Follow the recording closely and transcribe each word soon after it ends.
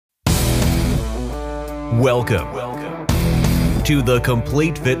Welcome to the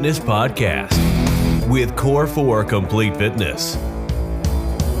Complete Fitness Podcast with Core 4 Complete Fitness.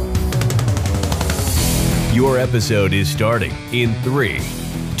 Your episode is starting in 3,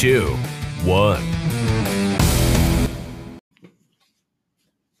 2, 1.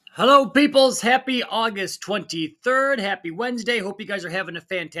 Hello, peoples. Happy August 23rd. Happy Wednesday. Hope you guys are having a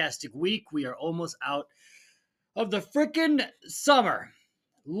fantastic week. We are almost out of the freaking summer.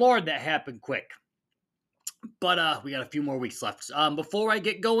 Lord, that happened quick. But we got a few more weeks left. Before I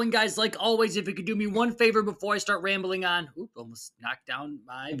get going, guys, like always, if you could do me one favor before I start rambling on, almost knocked down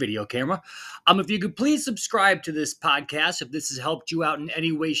my video camera. If you could please subscribe to this podcast, if this has helped you out in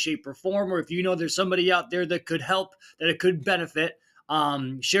any way, shape, or form, or if you know there's somebody out there that could help, that it could benefit,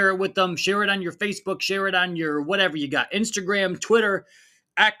 share it with them, share it on your Facebook, share it on your whatever you got, Instagram, Twitter,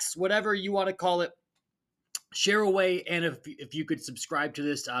 X, whatever you want to call it. Share away, and if you could subscribe to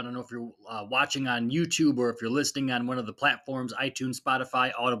this, I don't know if you're watching on YouTube or if you're listening on one of the platforms, iTunes,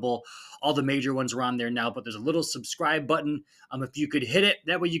 Spotify, Audible, all the major ones are on there now, but there's a little subscribe button. If you could hit it,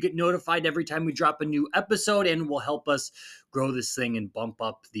 that way you get notified every time we drop a new episode, and will help us grow this thing and bump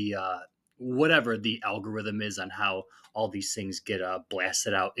up the whatever the algorithm is on how all these things get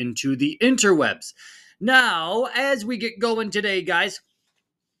blasted out into the interwebs. Now, as we get going today, guys,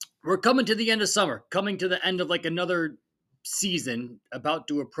 we're coming to the end of summer, coming to the end of like another season, about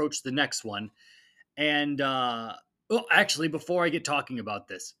to approach the next one. And actually, before I get talking about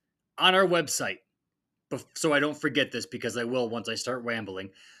this, on our website, so I don't forget this because I will once I start rambling,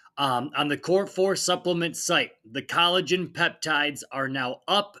 on the Core 4 supplement site, the collagen peptides are now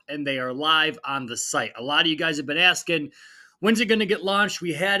up and they are live on the site. A lot of you guys have been asking, when's it going to get launched?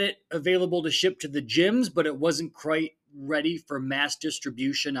 We had it available to ship to the gyms, but it wasn't quite ready for mass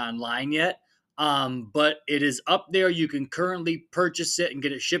distribution online yet. But it is up there. You can currently purchase it and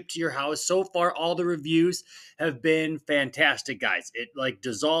get it shipped to your house. So far, all the reviews have been fantastic, guys. It like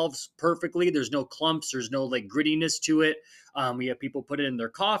dissolves perfectly. There's no clumps. There's no like grittiness to it. We have people put it in their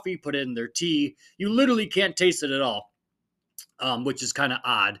coffee, put it in their tea. You literally can't taste it at all, which is kind of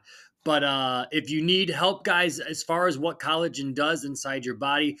odd. But if you need help, guys, as far as what collagen does inside your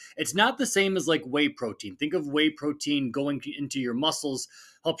body, it's not the same as like whey protein. Think of whey protein going into your muscles,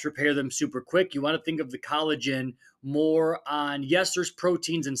 helps repair them super quick. You want to think of the collagen more on, yes, there's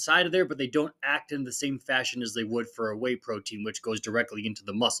proteins inside of there, but they don't act in the same fashion as they would for a whey protein, which goes directly into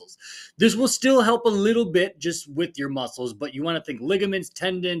the muscles. This will still help a little bit just with your muscles, but you want to think ligaments,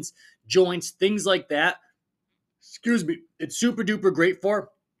 tendons, joints, things like that. Excuse me. It's super duper great for.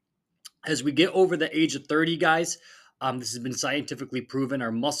 As we get over the age of 30, guys, this has been scientifically proven,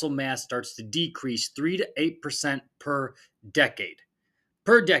 our muscle mass starts to decrease 3 to 8% per decade.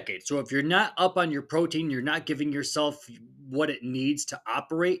 So if you're not up on your protein, you're not giving yourself what it needs to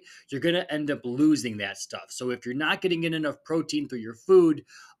operate, you're going to end up losing that stuff. So if you're not getting in enough protein through your food,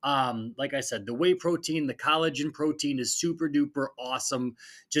 like I said, the whey protein, the collagen protein is super duper awesome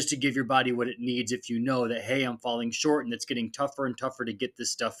just to give your body what it needs. If you know that, hey, I'm falling short and it's getting tougher and tougher to get this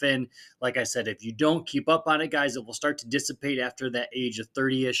stuff in. Like I said, if you don't keep up on it, guys, it will start to dissipate after that age of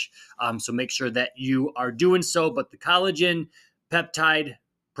 30-ish. So make sure that you are doing so. But the collagen, peptide,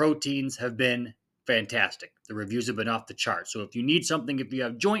 proteins have been fantastic. The reviews have been off the chart. So if you need something, if you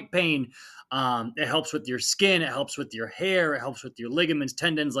have joint pain, it helps with your skin, it helps with your hair, it helps with your ligaments,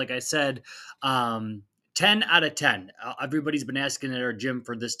 tendons, like I said, 10 out of 10. Everybody's been asking at our gym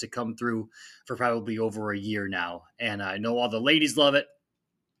for this to come through for probably over a year now. And I know all the ladies love it.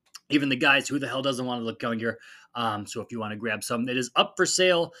 Even the guys, who the hell doesn't want to look younger? So if you want to grab some, it is up for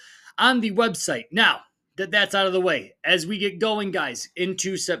sale on the website. Now, that's out of the way. As we get going, guys,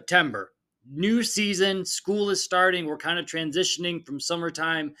 into September, new season, school is starting. We're kind of transitioning from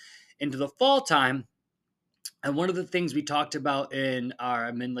summertime into the fall time. And one of the things we talked about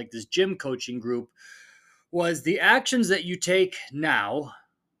I'm in like this gym coaching group, was the actions that you take now.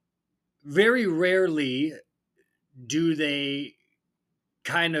 Very rarely do they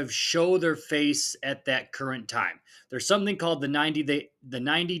kind of show their face at that current time. There's something called the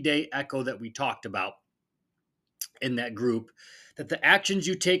 90-day echo that we talked about in that group, that the actions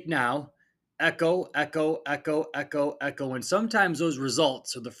you take now echo, and sometimes those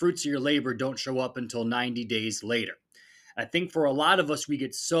results, so the fruits of your labor, don't show up until 90 days later. I think for a lot of us, we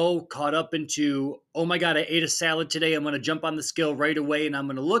get so caught up into, oh my God, I ate a salad today, I'm going to jump on the scale right away and I'm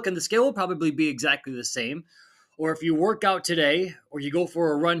going to look, and the scale will probably be exactly the same. Or if you work out today, or you go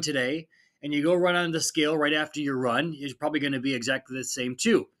for a run today and you go run on the scale right after your run, it's probably going to be exactly the same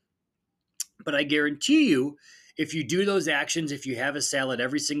too. But I guarantee you, If you do those actions, if you have a salad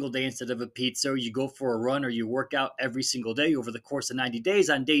every single day instead of a pizza, or you go for a run or you work out every single day over the course of 90 days,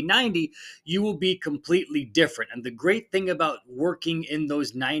 on day 90, you will be completely different. And the great thing about working in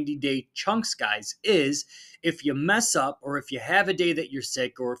those 90-day chunks, guys, is if you mess up or if you have a day that you're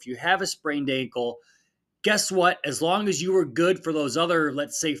sick or if you have a sprained ankle, guess what? As long as you were good for those other,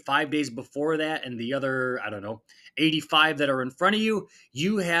 let's say 5 days before that and the other, 85 that are in front of you,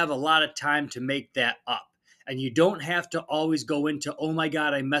 you have a lot of time to make that up. And you don't have to always go into, oh my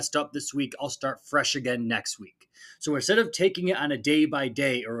God, I messed up this week. I'll start fresh again next week. So instead of taking it on a day by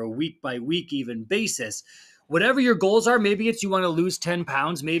day or a week by week even basis, whatever your goals are, maybe it's you want to lose 10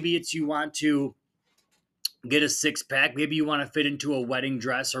 pounds, maybe it's you want to get a six pack, maybe you want to fit into a wedding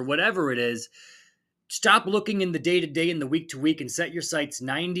dress or whatever it is. Stop looking in the day to day and the week to week and set your sights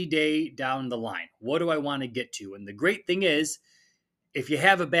 90 day down the line. What do I want to get to? And the great thing is, if you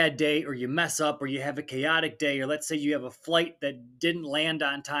have a bad day or you mess up or you have a chaotic day, or let's say you have a flight that didn't land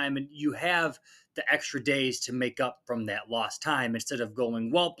on time and you have the extra days to make up from that lost time instead of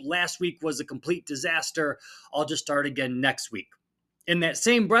going, well, last week was a complete disaster. I'll just start again next week. In that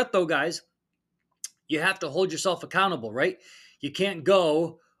same breath, though, guys, you have to hold yourself accountable, right? You can't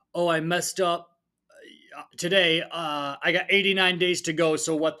go, oh, I messed up today. I got 89 days to go.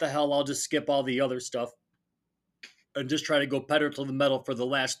 So what the hell? I'll just skip all the other stuff and just try to go pedal to the metal for the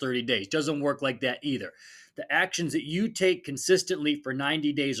last 30 days. Doesn't work like that either. The actions that you take consistently for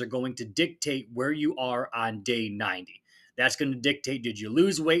 90 days are going to dictate where you are on day 90. That's going to dictate, did you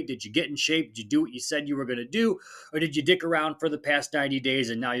lose weight? Did you get in shape? Did you do what you said you were going to do? Or did you dick around for the past 90 days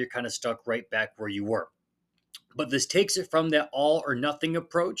and now you're kind of stuck right back where you were? But this takes it from that all or nothing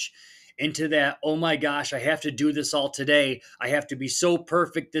approach into that, oh my gosh, I have to do this all today. I have to be so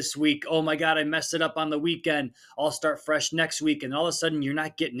perfect this week. Oh my God, I messed it up on the weekend. I'll start fresh next week. And all of a sudden, you're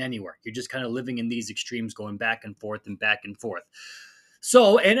not getting anywhere. You're just kind of living in these extremes, going back and forth and back and forth.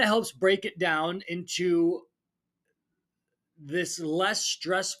 So, and it helps break it down into this less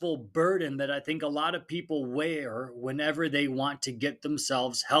stressful burden that I think a lot of people wear whenever they want to get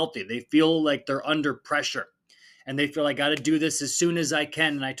themselves healthy. They feel like they're under pressure. And they feel I got to do this as soon as I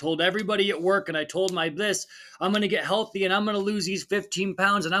can. And I told everybody at work and I told my bliss, I'm going to get healthy and I'm going to lose these 15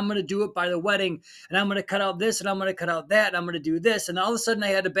 pounds and I'm going to do it by the wedding. And I'm going to cut out this and I'm going to cut out that and I'm going to do this. And all of a sudden I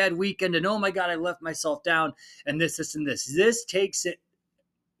had a bad weekend and oh my God, I left myself down and this, and this. This takes it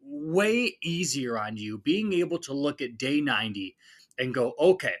way easier on you being able to look at day 90 and go,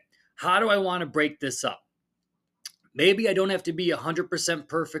 okay, how do I want to break this up? Maybe I don't have to be 100%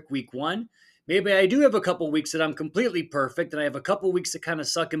 perfect week one. Maybe I do have a couple weeks that I'm completely perfect and I have a couple weeks that kind of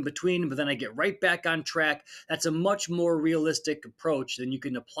suck in between, but then I get right back on track. That's a much more realistic approach. Then you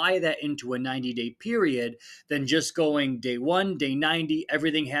can apply that into a 90-day period than just going day one, day 90.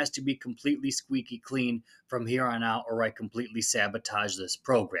 Everything has to be completely squeaky clean from here on out or I completely sabotage this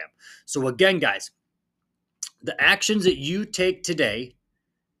program. So again, guys, the actions that you take today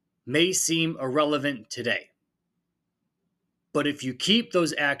may seem irrelevant today. But if you keep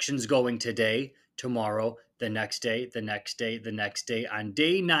those actions going today, tomorrow, the next day, the next day, the next day, on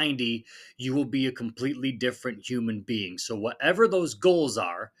day 90, you will be a completely different human being. So whatever those goals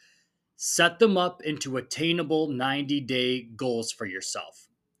are, set them up into attainable 90-day goals for yourself.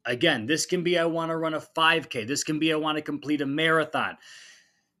 Again, this can be I want to run a 5K. This can be I want to complete a marathon.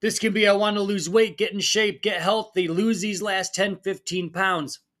 This can be I want to lose weight, get in shape, get healthy, lose these last 10, 15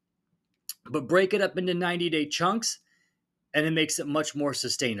 pounds. But break it up into 90-day chunks. And it makes it much more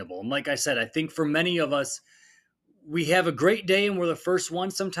sustainable. And like I said, I think for many of us, we have a great day and we're the first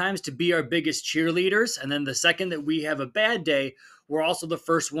ones sometimes to be our biggest cheerleaders. And then the second that we have a bad day, we're also the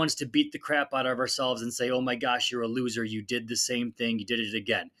first ones to beat the crap out of ourselves and say, oh my gosh, you're a loser. You did the same thing. You did it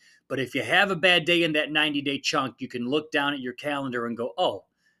again. But if you have a bad day in that 90-day chunk, you can look down at your calendar and go, oh,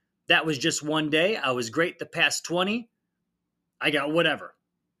 that was just one day. I was great the past 20. I got whatever,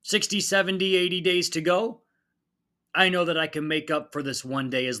 60, 70, 80 days to go. I know that I can make up for this one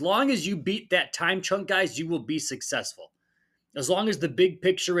day. As long as you beat that time chunk, guys, you will be successful. As long as the big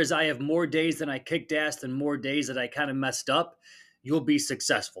picture is I have more days than I kicked ass than more days that I kind of messed up, you'll be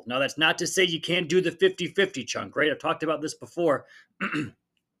successful. Now, that's not to say you can't do the 50-50 chunk, right? I've talked about this before,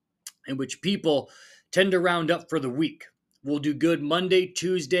 in which people tend to round up for the week. We'll do good Monday,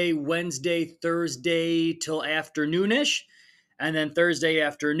 Tuesday, Wednesday, Thursday till afternoonish. And then Thursday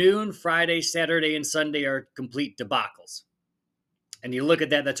afternoon, Friday, Saturday, and Sunday are complete debacles. And you look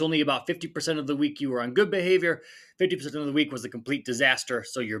at that, that's only about 50% of the week you were on good behavior. 50% of the week was a complete disaster.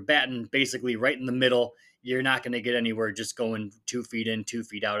 So you're batting basically right in the middle. You're not going to get anywhere just going 2 feet in, 2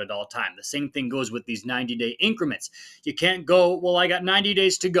 feet out at all time. The same thing goes with these 90-day increments. You can't go, well, I got 90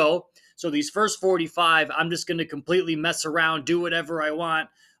 days to go, So these first 45, I'm just going to completely mess around, do whatever I want.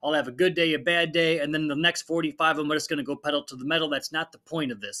 I'll have a good day, a bad day, and then the next 45, I'm just going to go pedal to the metal. That's not the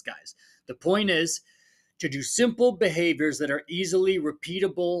point of this, guys. The point is to do simple behaviors that are easily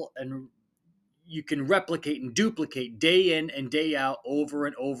repeatable and you can replicate and duplicate day in and day out over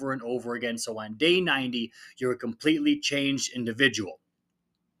and over and over again. So on day 90, you're a completely changed individual.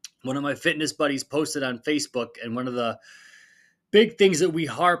 One of my fitness buddies posted on Facebook, and one of the big things that we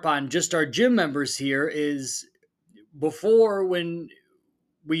harp on just our gym members here is before, when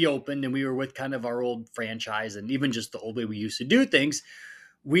we opened and we were with kind of our old franchise and even just the old way we used to do things,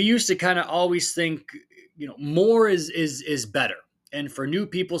 we used to kind of always think, more is better. And for new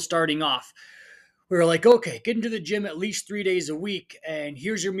people starting off, we were like, okay, get into the gym at least 3 days a week. And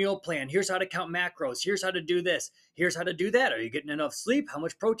here's your meal plan. Here's how to count macros. Here's how to do this. Here's how to do that. Are you getting enough sleep? How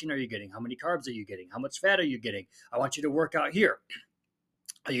much protein are you getting? How many carbs are you getting? How much fat are you getting? I want you to work out here.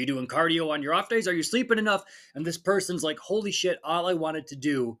 Are you doing cardio on your off days? Are you sleeping enough? And this person's like, holy shit, all I wanted to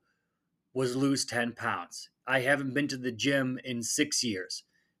do was lose 10 pounds. I haven't been to the gym in 6 years.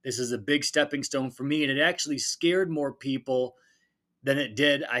 This is a big stepping stone for me. And it actually scared more people than it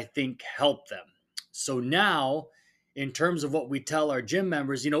did, I think, help them. So now, in terms of what we tell our gym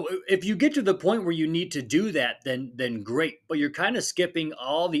members, if you get to the point where you need to do that, then great. But you're kind of skipping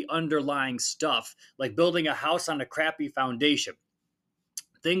all the underlying stuff, like building a house on a crappy foundation.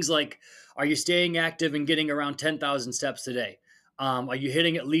 Things like, are you staying active and getting around 10,000 steps a day? Are you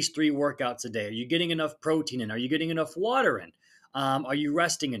hitting at least 3 workouts a day? Are you getting enough protein in? Are you getting enough water in? Are you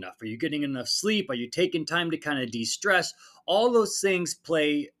resting enough? Are you getting enough sleep? Are you taking time to kind of de-stress? All those things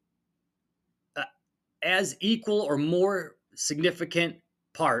play as equal or more significant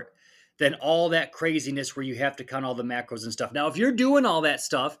part than all that craziness where you have to count all the macros and stuff. Now, if you're doing all that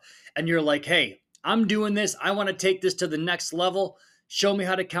stuff and you're like, hey, I'm doing this, I want to take this to the next level, show me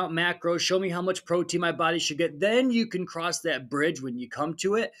how to count macros, show me how much protein my body should get, then you can cross that bridge when you come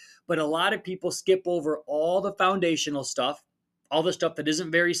to it. But a lot of people skip over all the foundational stuff, all the stuff that isn't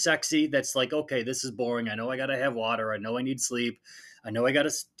very sexy, that's like, okay, this is boring. I know I got to have water. I know I need sleep. I know I got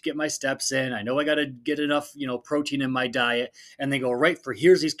to get my steps in. I know I got to get enough, protein in my diet. And they go right for,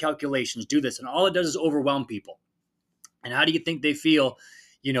 here's these calculations, do this. And all it does is overwhelm people. And how do you think they feel,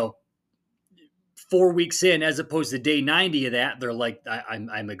 4 weeks in, as opposed to day 90 of that? They're like,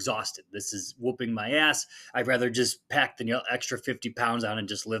 I'm exhausted. This is whooping my ass. I'd rather just pack the extra 50 pounds on and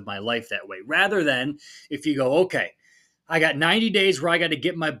just live my life that way. Rather than if you go, okay, I got 90 days where I got to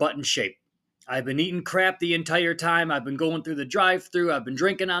get my butt in shape. I've been eating crap the entire time. I've been going through the drive-thru. I've been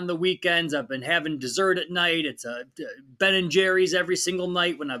drinking on the weekends. I've been having dessert at night. It's a Ben and Jerry's every single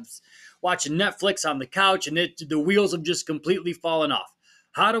night when I'm watching Netflix on the couch, and the wheels have just completely fallen off.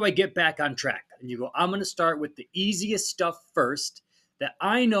 How do I get back on track? And you go, I'm going to start with the easiest stuff first that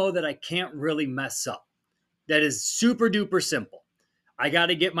I know that I can't really mess up. That is super duper simple. I got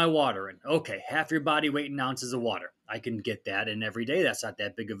to get my water in. Okay, half your body weight in ounces of water. I can get that in every day. That's not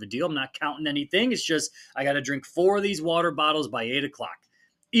that big of a deal. I'm not counting anything. It's just I got to drink 4 of these water bottles by 8 o'clock.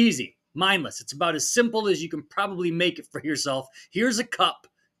 Easy, mindless. It's about as simple as you can probably make it for yourself. Here's a cup.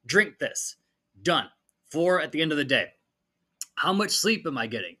 Drink this. Done. 4 at the end of the day. How much sleep am I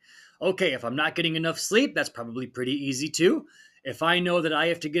getting? Okay, if I'm not getting enough sleep, that's probably pretty easy too. If I know that I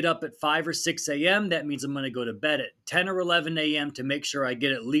have to get up at 5 or 6 a.m., that means I'm going to go to bed at 10 or 11 a.m. to make sure I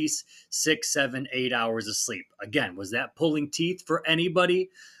get at least 6, 7, 8 hours of sleep. Again, was that pulling teeth for anybody?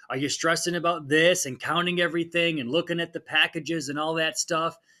 Are you stressing about this and counting everything and looking at the packages and all that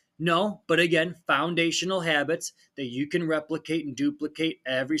stuff? No, but again, foundational habits that you can replicate and duplicate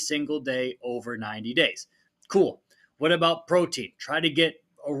every single day over 90 days. Cool. What about protein? Try to get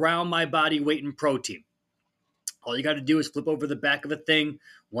around my body weight in protein. All you got to do is flip over the back of a thing.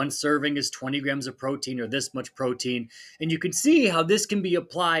 1 serving is 20 grams of protein or this much protein. And you can see how this can be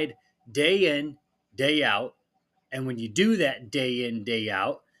applied day in, day out. And when you do that day in, day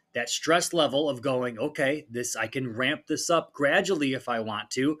out, that stress level of going, okay, I can ramp this up gradually if I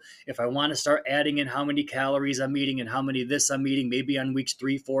want to. If I want to start adding in how many calories I'm eating and how many of this I'm eating, maybe on weeks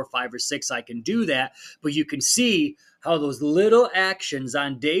 3, 4, 5, or 6, I can do that. But you can see how those little actions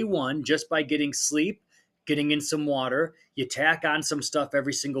on day 1, just by getting sleep, getting in some water, you tack on some stuff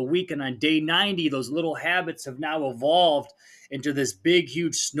every single week. And on day 90, those little habits have now evolved into this big,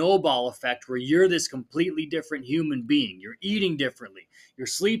 huge snowball effect where you're this completely different human being. You're eating differently. Your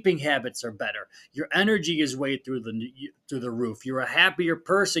sleeping habits are better. Your energy is way through the roof. You're a happier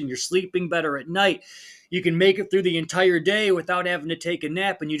person. You're sleeping better at night. You can make it through the entire day without having to take a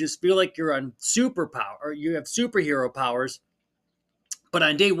nap, and you just feel like you're on superpower, or you have superhero powers. But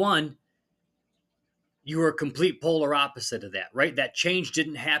on day 1, you were a complete polar opposite of that, right? That change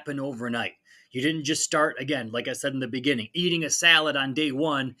didn't happen overnight. You didn't just start, again, like I said in the beginning, eating a salad on day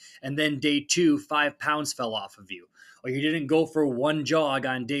one, and then day two, 5 pounds fell off of you. Or you didn't go for one jog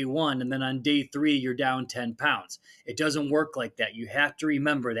on day one, and then on day three, you're down 10 pounds. It doesn't work like that. You have to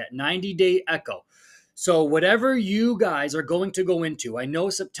remember that 90-day echo. So whatever you guys are going to go into, I know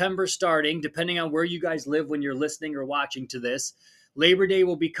September starting, depending on where you guys live when you're listening or watching to this, Labor Day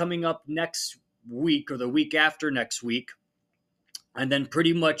will be coming up next week or the week after next week. And then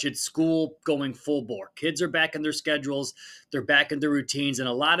pretty much it's school going full bore. Kids are back in their schedules. They're back in their routines. And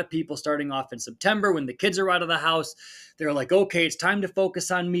a lot of people starting off in September when the kids are out of the house, they're like, okay, it's time to focus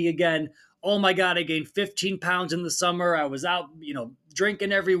on me again. Oh my God, I gained 15 pounds in the summer. I was out,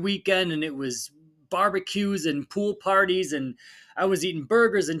 drinking every weekend, and it was barbecues and pool parties, and I was eating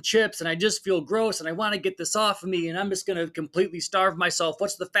burgers and chips, and I just feel gross, and I want to get this off of me, and I'm just going to completely starve myself.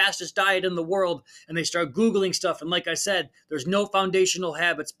 What's the fastest diet in the world? And they start Googling stuff. And like I said, there's no foundational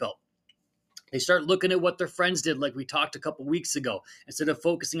habits built. They start looking at what their friends did, like we talked a couple weeks ago, instead of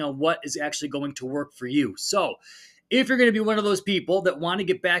focusing on what is actually going to work for you. So if you're going to be one of those people that want to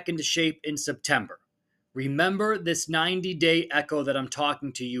get back into shape in September, remember this 90-day echo that I'm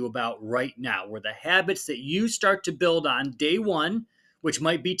talking to you about right now, where the habits that you start to build on day one, which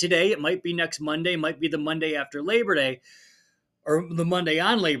might be today, it might be next Monday, it might be the Monday after Labor Day, or the Monday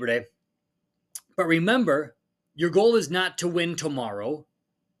on Labor Day. But remember, your goal is not to win tomorrow.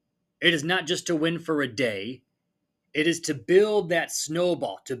 It is not just to win for a day. It is to build that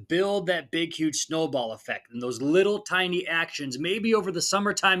snowball, to build that big, huge snowball effect. And those little tiny actions, maybe over the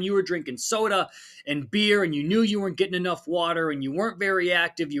summertime, you were drinking soda and beer, and you knew you weren't getting enough water, and you weren't very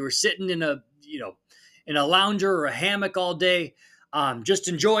active. You were sitting in a lounger or a hammock all day, just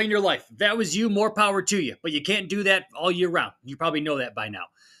enjoying your life. If that was you, more power to you. But you can't do that all year round. You probably know that by now.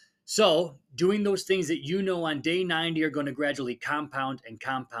 So doing those things that you know on day 90 are going to gradually compound and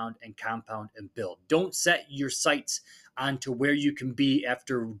compound and compound and build. Don't set your sights onto where you can be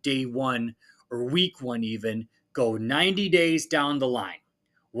after day one or week one even. Go 90 days down the line.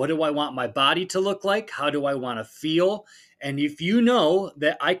 What do I want my body to look like? How do I want to feel? And if you know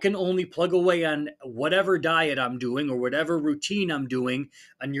that I can only plug away on whatever diet I'm doing or whatever routine I'm doing,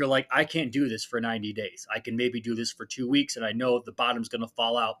 and you're like, I can't do this for 90 days. I can maybe do this for 2 weeks, and I know the bottom's going to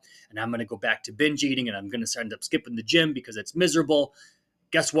fall out, and I'm going to go back to binge eating, and I'm going to end up skipping the gym because it's miserable.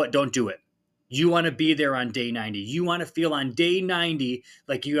 Guess what? Don't do it. You want to be there on day 90. You want to feel on day 90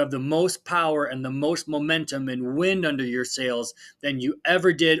 like you have the most power and the most momentum and wind under your sails than you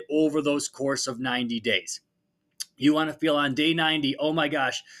ever did over those course of 90 days. You want to feel on day 90, oh my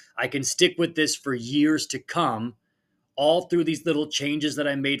gosh, I can stick with this for years to come, all through these little changes that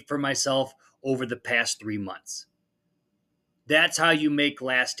I made for myself over the past 3 months. That's how you make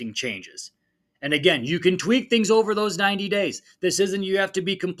lasting changes. And again, you can tweak things over those 90 days. This isn't you have to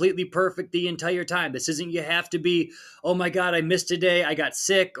be completely perfect the entire time. This isn't you have to be, oh my God, I missed a day, I got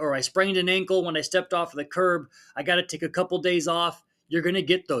sick, or I sprained an ankle when I stepped off the curb. I got to take a couple days off. You're going to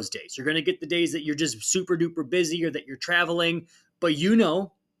get those days. You're going to get the days that you're just super duper busy or that you're traveling. But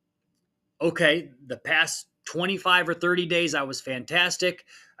okay, the past 25 or 30 days, I was fantastic.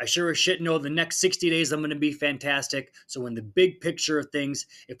 I sure as shit know the next 60 days, I'm going to be fantastic. So in the big picture of things,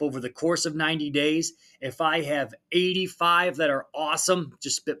 if over the course of 90 days, if I have 85 that are awesome,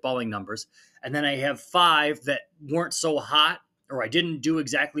 just spitballing numbers, and then I have 5 that weren't so hot or I didn't do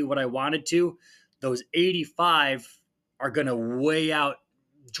exactly what I wanted to, those 85 are going to weigh out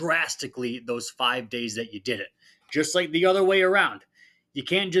drastically those 5 days that you did it. Just like the other way around. You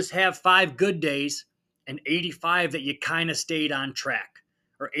can't just have 5 good days and 85 that you kind of stayed on track,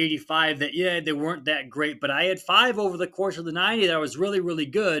 or 85 that, they weren't that great, but I had 5 over the course of the 90 that was really, really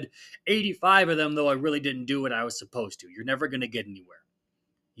good. 85 of them, though, I really didn't do what I was supposed to. You're never going to get anywhere.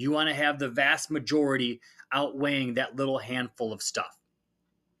 You want to have the vast majority outweighing that little handful of stuff.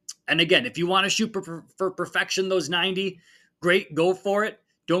 And again, if you want to shoot for perfection those 90, great, go for it.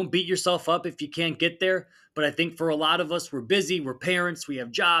 Don't beat yourself up if you can't get there. But I think for a lot of us, we're busy, we're parents, we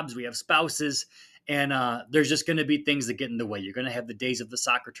have jobs, we have spouses, and there's just going to be things that get in the way. You're going to have the days of the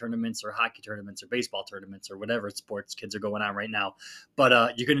soccer tournaments or hockey tournaments or baseball tournaments or whatever sports kids are going on right now.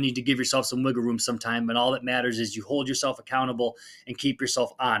 But you're going to need to give yourself some wiggle room sometime. And all that matters is you hold yourself accountable and keep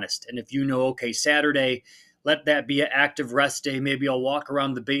yourself honest. And if you know, okay, Saturday, let that be an active rest day. Maybe I'll walk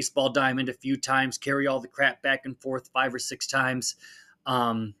around the baseball diamond a few times, carry all the crap back and forth 5 or 6 times.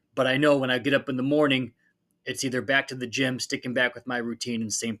 But I know when I get up in the morning, it's either back to the gym, sticking back with my routine,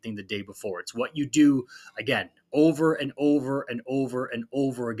 and same thing the day before. It's what you do, again, over and over and over and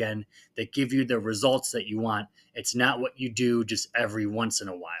over again that give you the results that you want. It's not what you do just every once in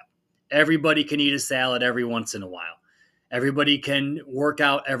a while. Everybody can eat a salad every once in a while. Everybody can work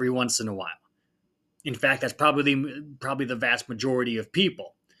out every once in a while. In fact, that's probably the vast majority of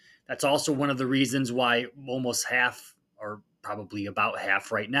people. That's also one of the reasons why almost half, or probably about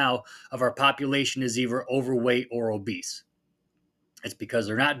half right now, of our population is either overweight or obese. It's because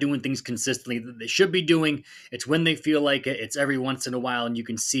they're not doing things consistently that they should be doing. It's when they feel like it. It's every once in a while, and you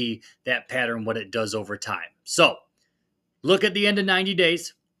can see that pattern, what it does over time. So look at the end of 90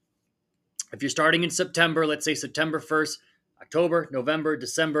 days. If you're starting in September, let's say September 1st, October, November,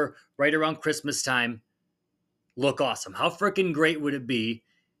 December, right around Christmas time, look awesome. How freaking great would it be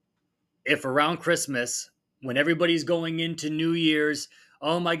if around Christmas, when everybody's going into New Year's,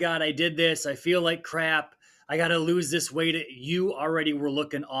 oh my God, I did this, I feel like crap, I got to lose this weight. You already were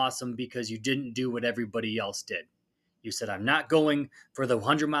looking awesome because you didn't do what everybody else did. You said, I'm not going for the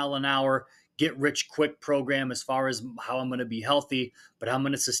 100-mile-an-hour, get rich quick program as far as how I'm going to be healthy, but I'm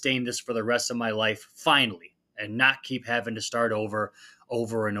going to sustain this for the rest of my life finally and not keep having to start over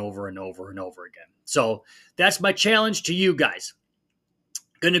and over and over and over again. So that's my challenge to you guys.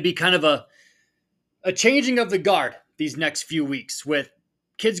 Going to be kind of a changing of the guard these next few weeks with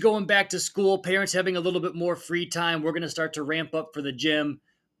kids going back to school, parents having a little bit more free time. We're going to start to ramp up for the gym,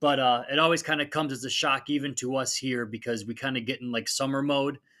 but it always kind of comes as a shock even to us here because we kind of get in like summer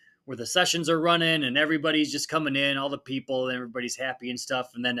mode where the sessions are running and everybody's just coming in, all the people, and everybody's happy and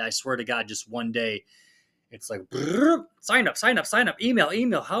stuff. And then I swear to God, just one day, it's like, sign up,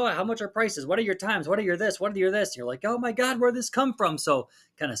 email. How much are prices? What are your times? What are your this? What are your this? And you're like, oh my God, where'd this come from? So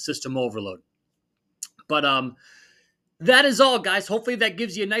kind of system overload. But that is all, guys. Hopefully that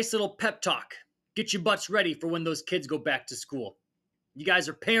gives you a nice little pep talk. Get your butts ready for when those kids go back to school. You guys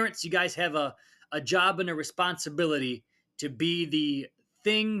are parents. You guys have a job and a responsibility to be the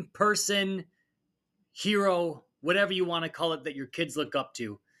thing, person, hero, whatever you want to call it, that your kids look up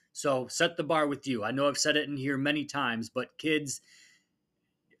to. So set the bar with you. I know I've said it in here many times, but kids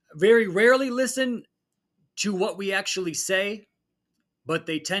very rarely listen to what we actually say, but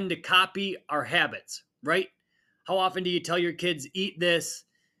they tend to copy our habits, right? How often do you tell your kids, eat this,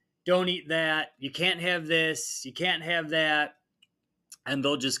 don't eat that, you can't have this, you can't have that, and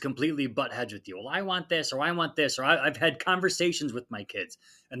they'll just completely butt heads with you. Well, I want this, or I want this, or I've had conversations with my kids,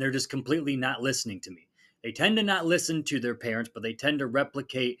 and they're just completely not listening to me. They tend to not listen to their parents, but they tend to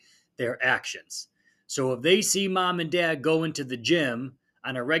replicate their actions. So if they see mom and dad go into the gym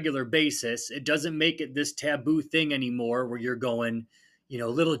on a regular basis, it doesn't make it this taboo thing anymore where you're going,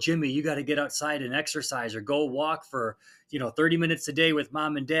 little Jimmy, you got to get outside and exercise or go walk for, 30 minutes a day with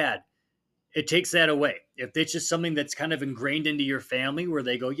mom and dad. It takes that away. If it's just something that's kind of ingrained into your family where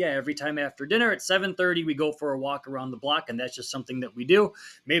they go, yeah, every time after dinner at 7:30, we go for a walk around the block. And that's just something that we do.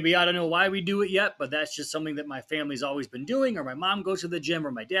 Maybe I don't know why we do it yet, but that's just something that my family's always been doing, or my mom goes to the gym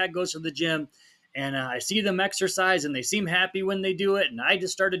or my dad goes to the gym. And I see them exercise and they seem happy when they do it. And I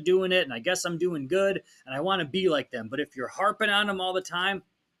just started doing it and I guess I'm doing good and I want to be like them. But if you're harping on them all the time,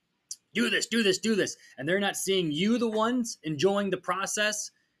 do this, and they're not seeing you, the ones enjoying the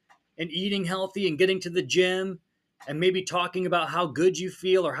process and eating healthy and getting to the gym and maybe talking about how good you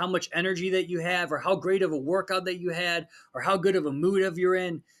feel or how much energy that you have or how great of a workout that you had or how good of a mood of you're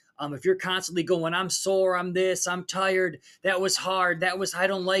in. If you're constantly going, I'm sore, I'm this, I'm tired, that was hard, I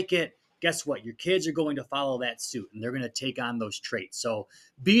don't like it. Guess what? Your kids are going to follow that suit and they're going to take on those traits. So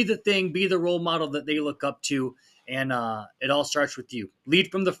be the thing, be the role model that they look up to. And it all starts with you.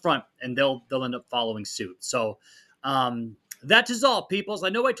 Lead from the front and they'll end up following suit. So that is all, peoples. I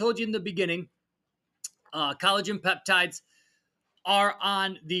know I told you in the beginning, collagen peptides are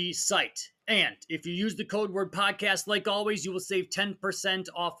on the site. And if you use the code word podcast, like always, you will save 10%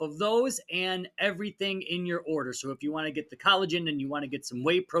 off of those and everything in your order. So if you want to get the collagen and you want to get some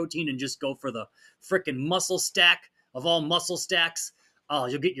whey protein and just go for the freaking muscle stack of all muscle stacks,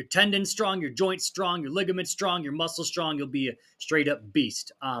 you'll get your tendons strong, your joints strong, your ligaments strong, your muscles strong. You'll be a straight up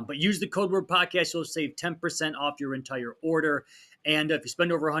beast. But use the code word podcast. You'll save 10% off your entire order. And if you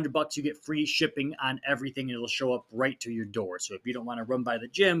spend over $100, you get free shipping on everything. And it'll show up right to your door. So if you don't want to run by the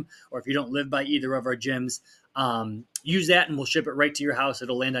gym or if you don't live by either of our gyms, use that and we'll ship it right to your house.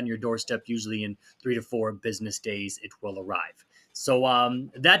 It'll land on your doorstep. Usually in 3 to 4 business days, it will arrive. So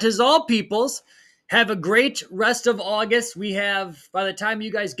that is all, peoples. Have a great rest of August. We have, by the time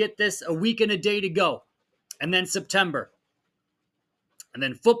you guys get this, a week and a day to go. And then September. And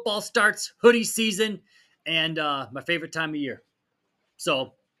then football starts, hoodie season, and my favorite time of year.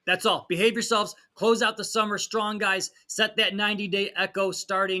 So that's all. Behave yourselves. Close out the summer strong, guys. Set that 90-day echo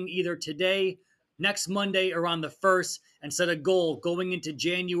starting either today, next Monday, or on the 1st. And set a goal going into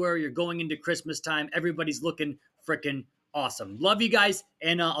January or going into Christmas time. Everybody's looking freaking Awesome. Love you guys,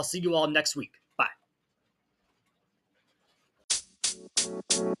 and I'll see you all next week. Bye.